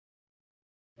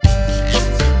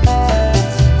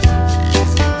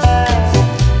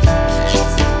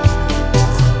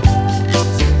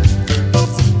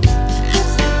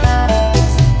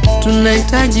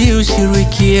tunahitaji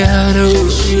ushirikiano.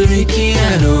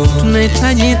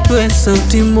 Tunahitaji tuwe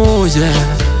sauti moja.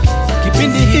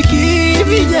 Kipindi hiki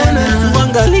vijana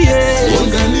tuangalie,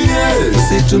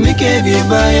 usitumike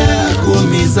vibaya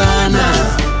kuumizana.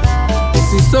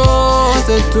 Sisi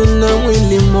sote tuna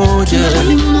mwili mmoja,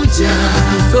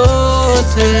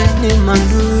 sote ni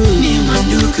mandugu.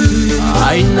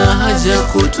 Haina haja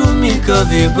kutumika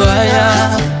vibaya,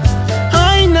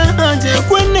 haina haja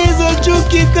kueneza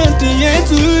chuki kati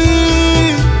yetu.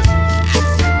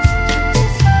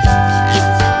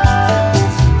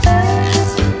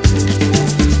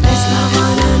 Let's love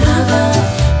one another,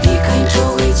 be kind to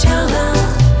each other,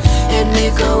 and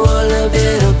make our world a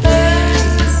better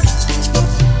place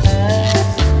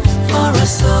for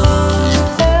us all.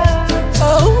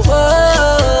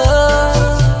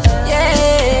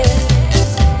 Yeah.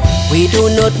 We do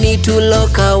not need to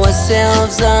lock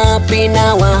ourselves up in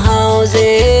our houses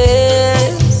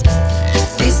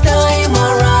this time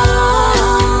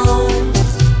around,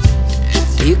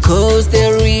 because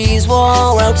there is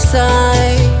war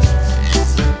outside.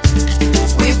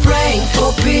 We're praying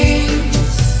for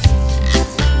peace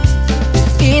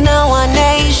in our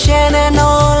nation and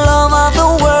all over the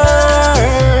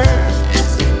world.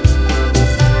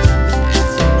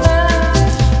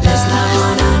 Let's love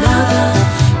one another,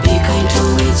 be kind to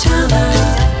each other,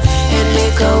 and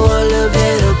make our world a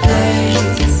better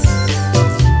place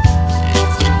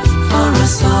for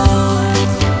us all.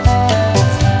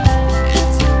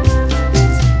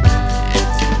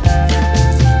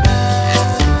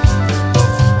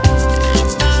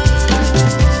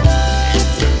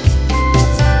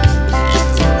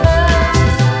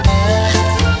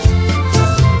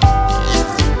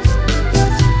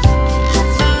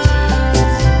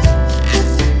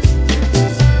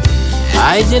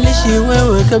 Haijalishi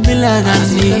wewe kabila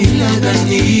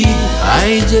gani,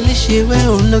 haijalishi wewe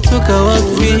unatoka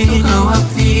wapi,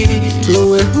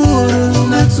 tuwe huru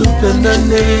na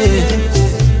tupendane.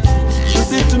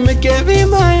 Usitumike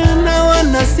vibaya na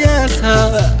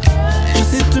wanasiasa,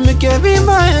 usitumike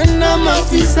vibaya na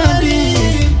mafisadi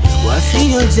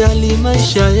wasiojali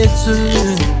maisha yetu,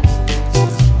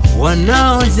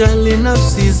 wanaojali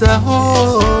nafsi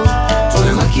zao.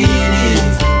 Tuwe makini.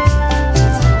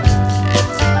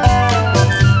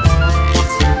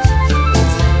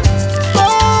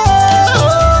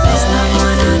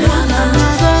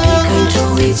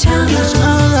 Each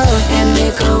other,